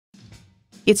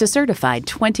It's a certified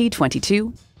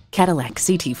 2022 Cadillac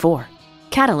CT4.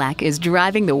 Cadillac is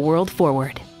driving the world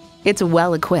forward. It's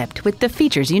well equipped with the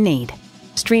features you need: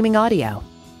 streaming audio,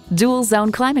 dual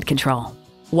zone climate control,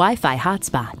 Wi-Fi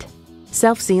hotspot,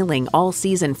 self-sealing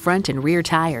all-season front and rear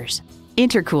tires,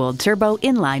 intercooled turbo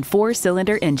inline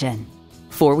 4-cylinder engine,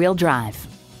 4-wheel drive,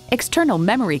 external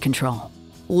memory control,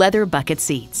 leather bucket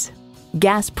seats,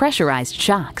 gas pressurized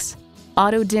shocks,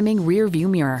 auto-dimming rear view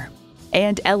mirror,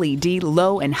 and LED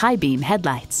low and high beam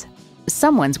headlights.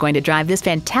 Someone's going to drive this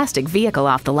fantastic vehicle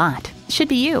off the lot. Should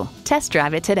be you. Test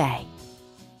drive it today.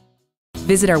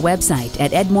 Visit our website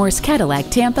at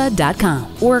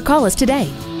edmorsecadillactampa.com or call us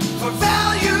today.